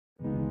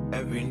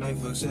Every night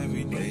fucks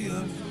every day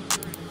up.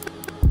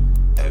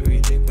 Every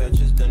day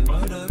patches done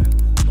right up.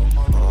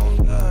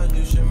 Oh God,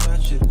 you should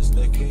match it, it's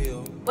the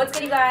KO. What's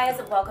good, you guys?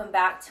 Welcome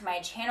back to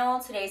my channel.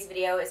 Today's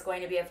video is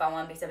going to be a fun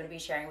one because I'm going to be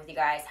sharing with you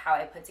guys how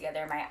I put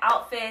together my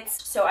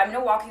outfits. So I'm going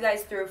to walk you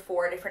guys through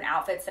 4 different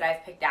outfits that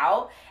I've picked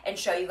out and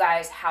show you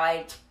guys how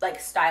I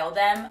style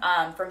them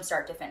from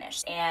start to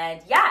finish.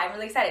 And yeah, I'm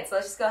really excited. So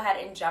let's just go ahead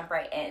and jump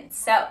right in.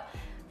 So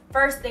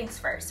first things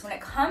first, when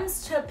it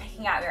comes to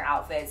picking out your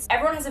outfits,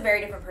 everyone has a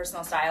very different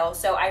personal style.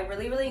 So I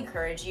really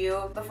encourage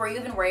you, before you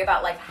even worry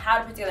about how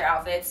to put together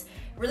outfits,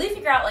 really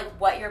figure out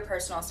what your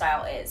personal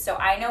style is. So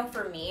I know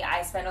for me,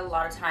 I spend a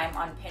lot of time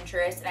on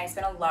Pinterest and I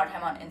spend a lot of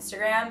time on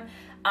Instagram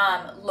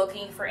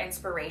looking for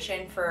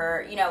inspiration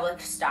for,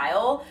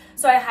 style.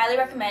 So I highly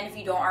recommend, if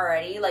you don't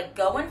already,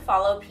 go and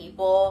follow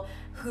people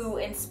who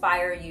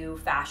inspire you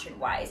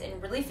fashion-wise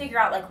and really figure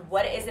out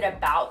what is it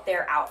about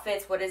their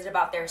outfits, what is it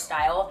about their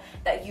style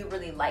that you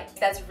really like.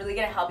 That's really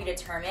gonna help you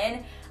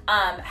determine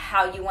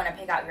how you want to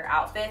pick out your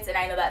outfits, and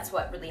I know that's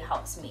what really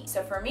helps me.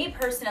 So for me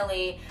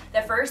personally,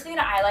 the first thing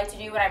that I like to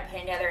do when I'm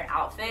putting together an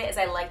outfit is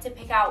I like to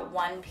pick out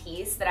one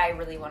piece that I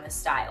really want to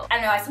style. I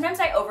don't know,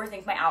 sometimes I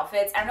overthink my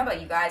outfits. I don't know about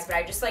you guys, but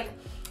I just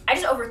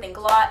overthink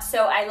a lot.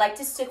 So I like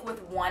to stick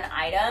with one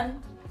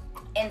item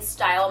and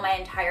style my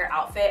entire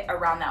outfit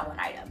around that one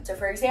item. So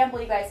for example,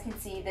 you guys can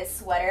see this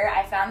sweater.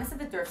 I found this at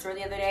the thrift store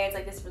the other day.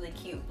 It's this really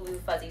cute blue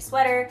fuzzy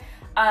sweater.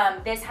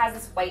 This has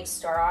this white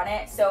star on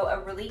it. So a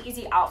really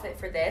easy outfit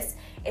for this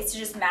is to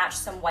just match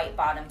some white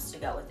bottoms to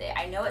go with it.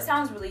 I know it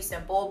sounds really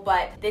simple,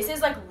 but this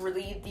is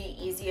really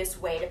the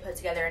easiest way to put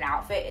together an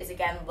outfit is,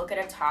 again, look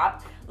at a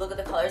top, look at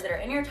the colors that are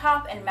in your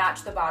top and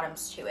match the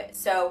bottoms to it.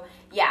 So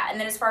yeah, and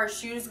then as far as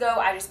shoes go,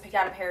 I just picked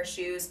out a pair of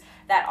shoes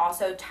that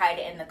also tied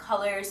in the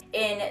colors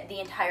in the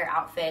entire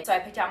outfit. So I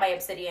picked out my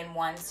Obsidian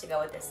ones to go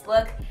with this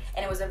look,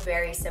 and it was a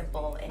very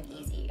simple and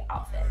easy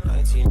outfit.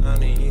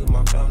 1990,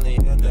 my family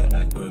had that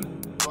accurate.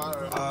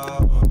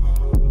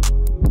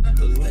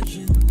 The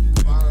legend.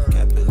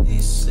 Kept at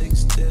least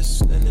 6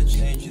 discs and it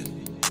changes.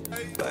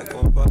 Back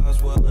on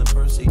Boswell and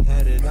Percy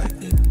had it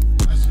active.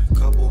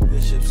 Couple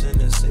bishops in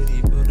the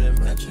city building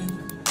matching.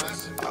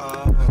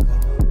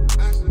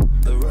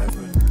 The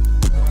Reverend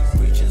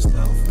reaching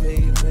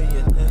self-made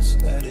millionaire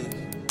status.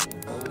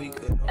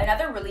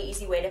 Another really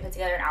easy way to put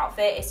together an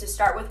outfit is to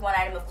start with one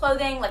item of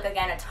clothing,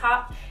 again, a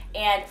top,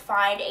 and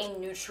find a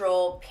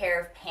neutral pair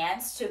of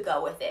pants to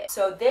go with it.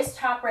 So this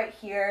top right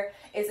here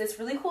is this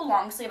really cool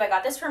long sleeve. I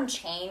got this from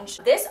Change.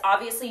 This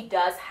obviously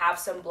does have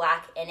some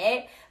black in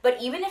it, but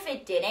even if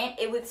it didn't,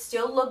 it would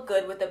still look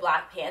good with the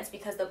black pants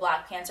because the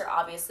black pants are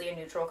obviously a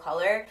neutral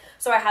color.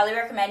 So I highly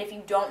recommend, if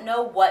you don't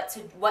know what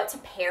to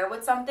pair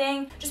with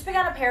something, just pick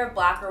out a pair of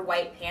black or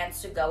white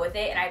pants to go with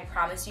it, and I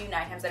promise you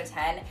 9 times out of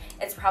 10,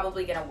 it's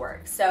probably gonna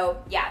work.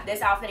 So yeah,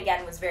 this outfit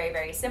again was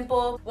very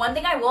simple. One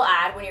thing I will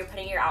add when you're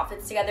putting your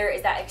outfits together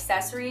is that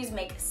accessories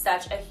make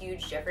such a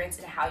huge difference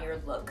in how your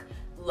look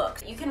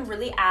looks. You can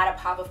really add a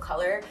pop of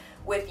color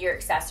with your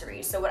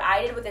accessories. So what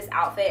I did with this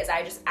outfit is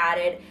I just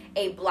added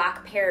a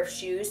black pair of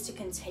shoes to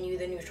continue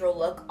the neutral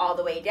look all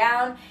the way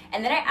down,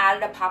 and then I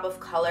added a pop of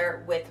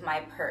color with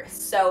my purse.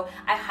 So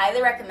I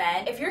highly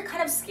recommend, if you're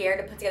kind of scared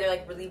to put together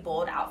really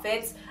bold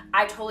outfits,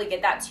 I totally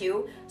get that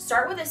too.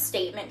 Start with a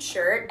statement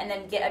shirt and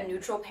then get a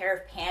neutral pair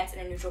of pants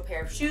and a neutral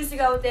pair of shoes to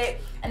go with it,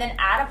 and then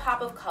add a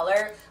pop of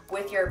color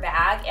with your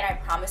bag, and I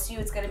promise you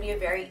it's gonna be a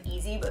very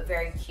easy but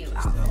very cute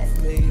outfit.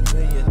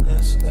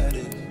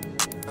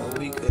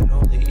 We could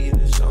only eat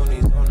at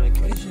Shoney's on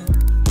occasion.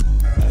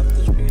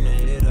 After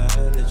screening it, I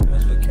had to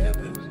transfer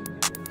campus.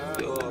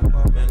 Your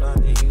apartment, I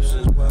didn't use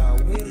since where I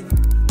waited.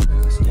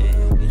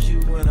 Staying with you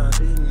when I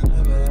didn't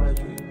have a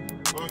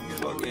hydrant.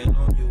 Fucking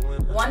on you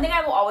when One thing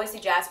I will always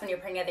suggest when you're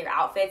putting together your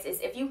outfits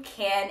is, if you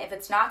can, if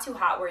it's not too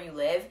hot where you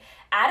live,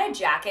 add a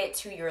jacket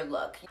to your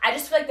look. I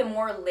just feel the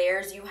more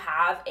layers you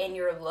have in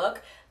your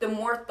look, the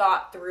more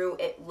thought through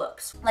it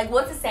looks.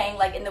 What's the saying,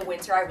 in the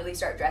winter I really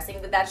start dressing,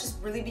 but that's just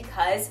really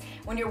because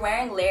when you're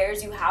wearing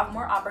layers, you have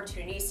more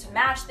opportunities to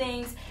match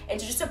things and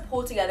to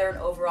pull together an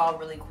overall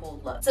really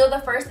cool look. So the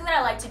first thing that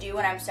I like to do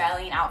when I'm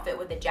styling an outfit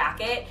with a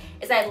jacket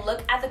is I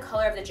look at the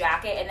color of the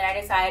jacket, and then I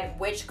decide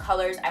which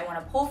colors I want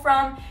to pull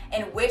from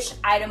and which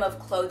item of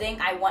clothing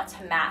I want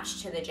to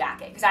match to the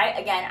jacket. Because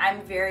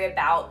I'm very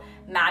about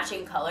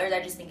matching colors.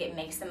 I just think it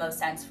makes the most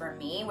sense for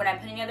me when I'm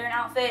putting together an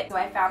outfit. So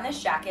I found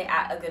this jacket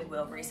at a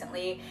Goodwill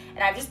recently, and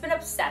I've just been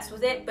obsessed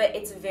with it, but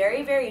it's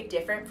very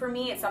different for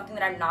me. It's something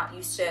that I'm not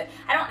used to.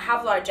 I don't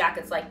have a lot of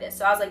jackets like this.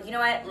 So I was like, you know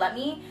what, let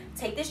me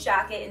take this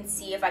jacket and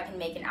see if I can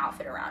make an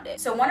outfit around it.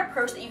 So one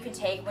approach that you can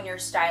take when you're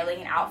styling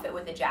an outfit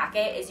with a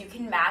jacket is you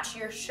can match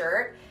your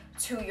shirt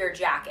to your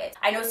jacket.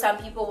 I know some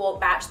people will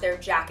match their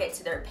jacket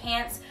to their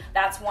pants.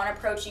 That's one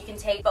approach you can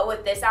take. But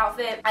with this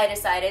outfit, I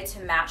decided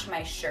to match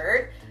my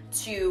shirt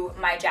to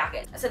my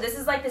jacket. So this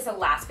is this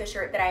Alaska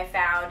shirt that I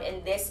found,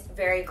 and this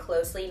very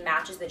closely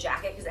matches the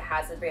jacket because it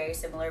has a very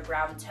similar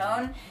brown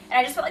tone. And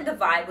I just felt the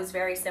vibe was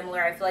very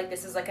similar. I feel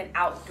this is an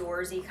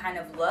outdoorsy kind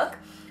of look.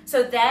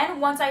 So then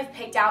once I've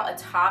picked out a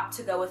top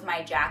to go with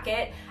my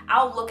jacket,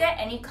 I'll look at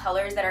any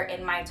colors that are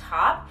in my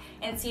top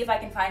and see if I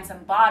can find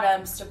some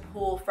bottoms to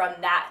pull from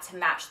that to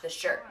match the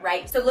shirt,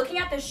 right? So looking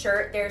at the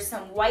shirt, there's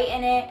some white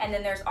in it, and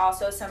then there's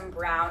also some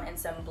brown and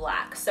some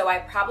black. So I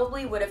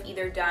probably would have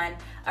either done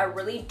a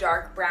really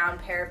dark brown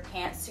pair of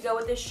pants to go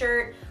with this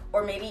shirt,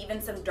 or maybe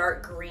even some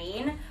dark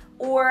green,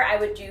 or I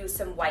would do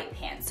some white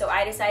pants. So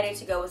I decided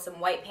to go with some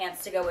white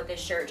pants to go with this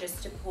shirt,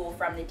 just to pull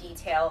from the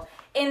detail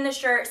in the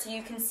shirt, so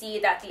you can see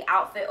that the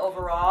outfit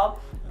overall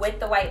with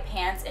the white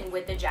pants and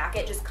with the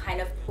jacket just kind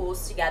of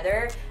pulls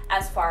together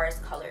as far as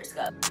colors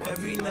go.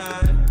 Every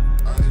night,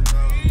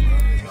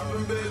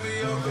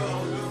 baby, I'm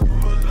going for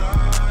my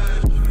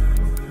life. You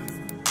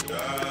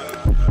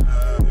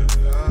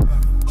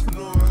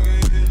know I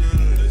can't get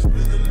none of this,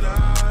 spend the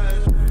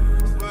night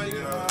by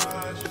your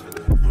eyes.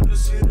 Wanna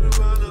see the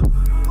runner,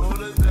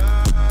 wanna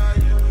die,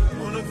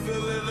 wanna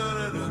feel it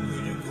none of them.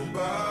 When you come by,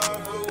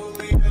 fuck with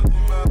me at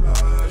my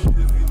eyes. If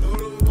you know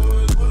the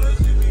boys wanna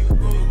see me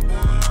go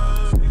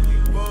down,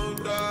 keep on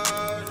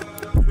dying,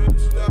 Thrift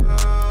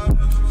style,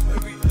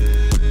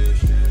 everything.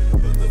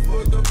 Put the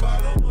fuck up, I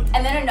don't want.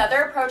 And then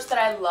another approach that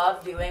I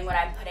love doing when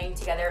I'm putting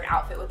together an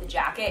outfit with a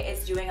jacket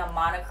is doing a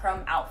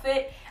monochrome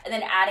outfit and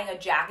then adding a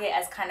jacket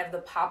as kind of the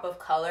pop of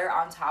color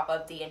on top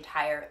of the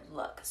entire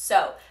look.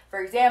 So,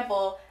 for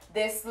example,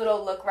 this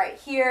little look right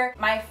here,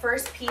 my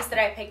first piece that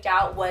I picked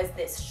out was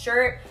this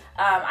shirt.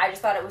 I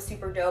just thought it was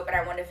super dope and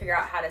I wanted to figure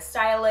out how to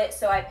style it.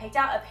 So I picked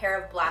out a pair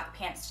of black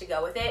pants to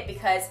go with it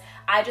because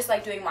I just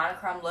like doing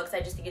monochrome looks.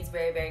 I just think it's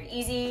very, very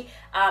easy.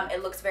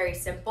 It looks very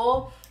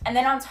simple. And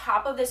then on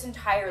top of this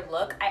entire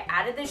look, I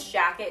added this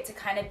jacket to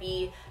kind of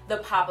be the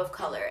pop of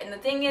color. And the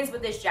thing is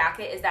with this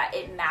jacket is that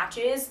it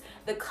matches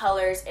the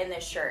colors in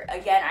this shirt.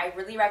 Again, I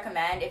really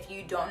recommend, if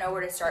you don't know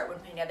where to start when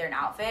putting together an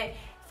outfit,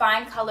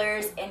 find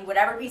colors in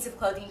whatever piece of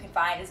clothing you can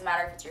find. Doesn't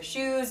matter if it's your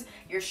shoes,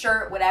 your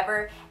shirt,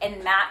 whatever,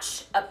 and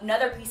match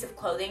another piece of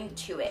clothing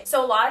to it.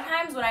 So a lot of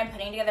times when I'm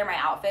putting together my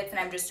outfits and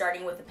I'm just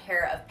starting with a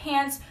pair of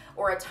pants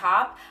or a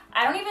top,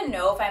 I don't even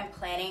know if I'm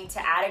planning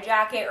to add a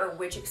jacket or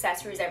which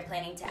accessories I'm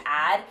planning to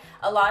add.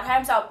 A lot of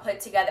times I'll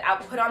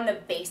put on the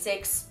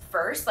basics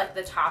first, like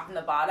the top and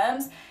the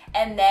bottoms,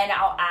 and then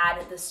I'll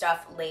add the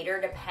stuff later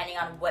depending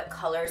on what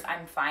colors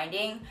I'm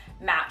finding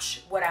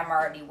match what I'm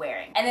already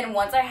wearing. And then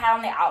once I had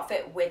on the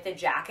outfit with the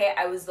jacket,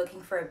 I was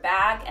looking for a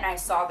bag and I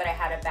saw that I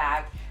had a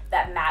bag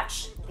that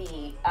matched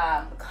the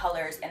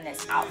colors in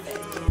this outfit.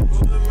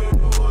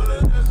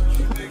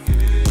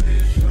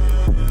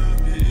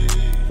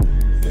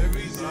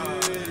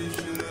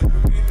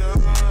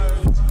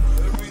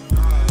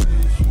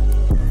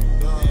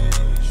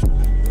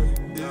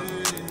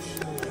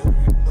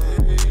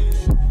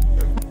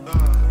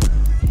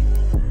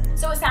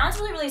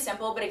 Really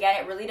simple, but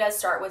again, it really does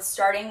start with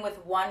starting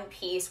with one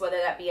piece, whether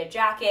that be a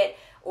jacket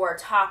or a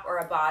top or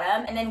a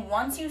bottom, and then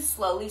once you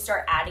slowly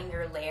start adding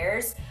your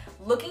layers,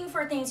 looking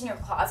for things in your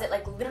closet,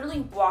 like literally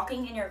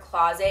walking in your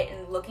closet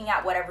and looking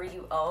at whatever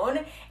you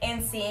own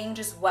and seeing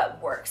just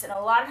what works. And a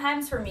lot of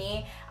times for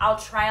me, I'll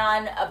try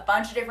on a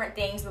bunch of different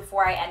things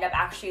before I end up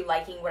actually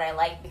liking what I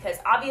like, because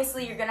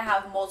obviously you're gonna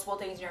have multiple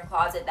things in your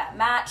closet that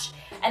match,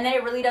 and then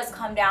it really does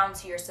come down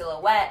to your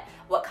silhouette,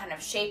 what kind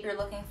of shape you're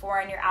looking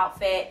for in your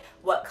outfit,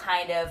 what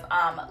kind of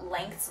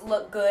lengths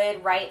look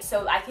good, right?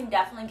 So I can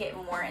definitely get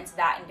more into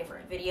that in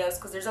different videos,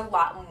 because there's a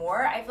lot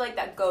more I feel like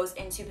that goes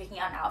into picking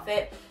out an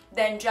outfit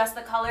than just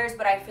the colors.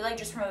 But I feel like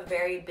just from a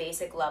very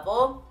basic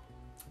level,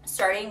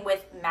 starting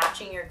with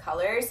matching your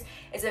colors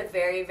is a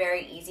very,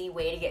 very easy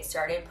way to get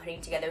started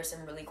putting together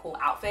some really cool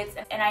outfits.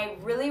 And I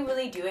really,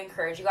 really do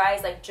encourage you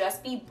guys, like,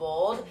 just be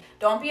bold.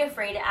 Don't be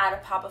afraid to add a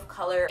pop of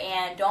color,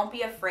 and don't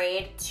be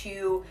afraid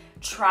to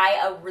try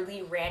a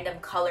really random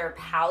color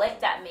palette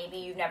that maybe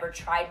you've never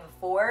tried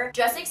before.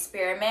 Just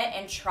experiment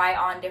and try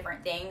on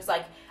different things.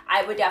 Like,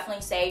 I would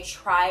definitely say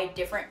try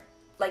different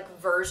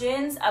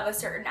versions of a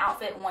certain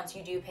outfit once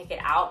you do pick it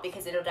out,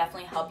 because it'll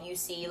definitely help you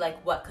see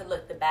like what could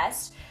look the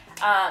best.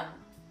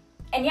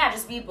 And yeah,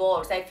 just be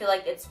bold, because I feel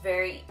like it's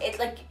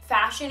like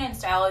fashion and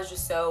style is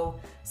just so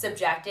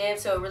subjective,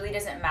 so it really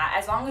doesn't matter.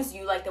 As long as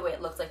you like the way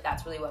it looks, like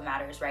that's really what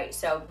matters, right?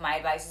 So my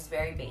advice is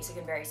very basic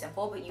and very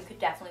simple, but you could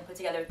definitely put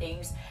together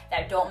things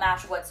that don't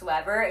match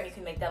whatsoever and you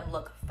can make them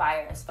look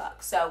fire as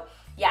fuck. So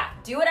yeah,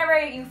 do whatever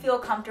you feel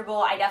comfortable.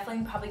 I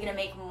definitely probably gonna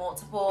make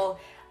multiple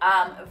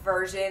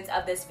versions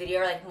of this video,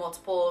 or like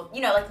multiple,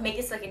 like make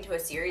this like into a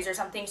series or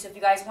something. So if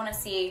you guys want to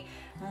see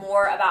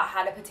more about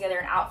how to put together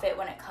an outfit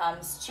when it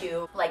comes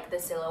to like the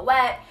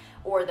silhouette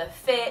or the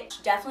fit,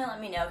 definitely let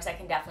me know, because I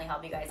can definitely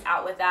help you guys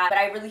out with that. But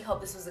I really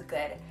hope this was a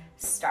good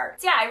start.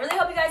 So yeah, I really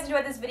hope you guys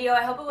enjoyed this video.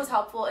 I hope it was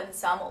helpful in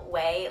some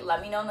way.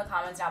 Let me know in the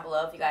comments down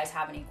below if you guys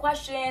have any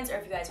questions or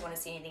if you guys want to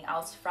see anything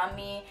else from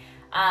me.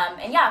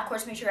 And yeah, of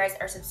course, make sure you guys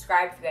are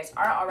subscribed if you guys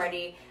aren't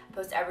already. I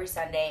post every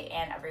Sunday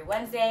and every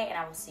Wednesday, and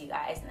I will see you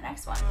guys in the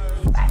next one.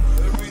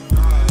 Bye.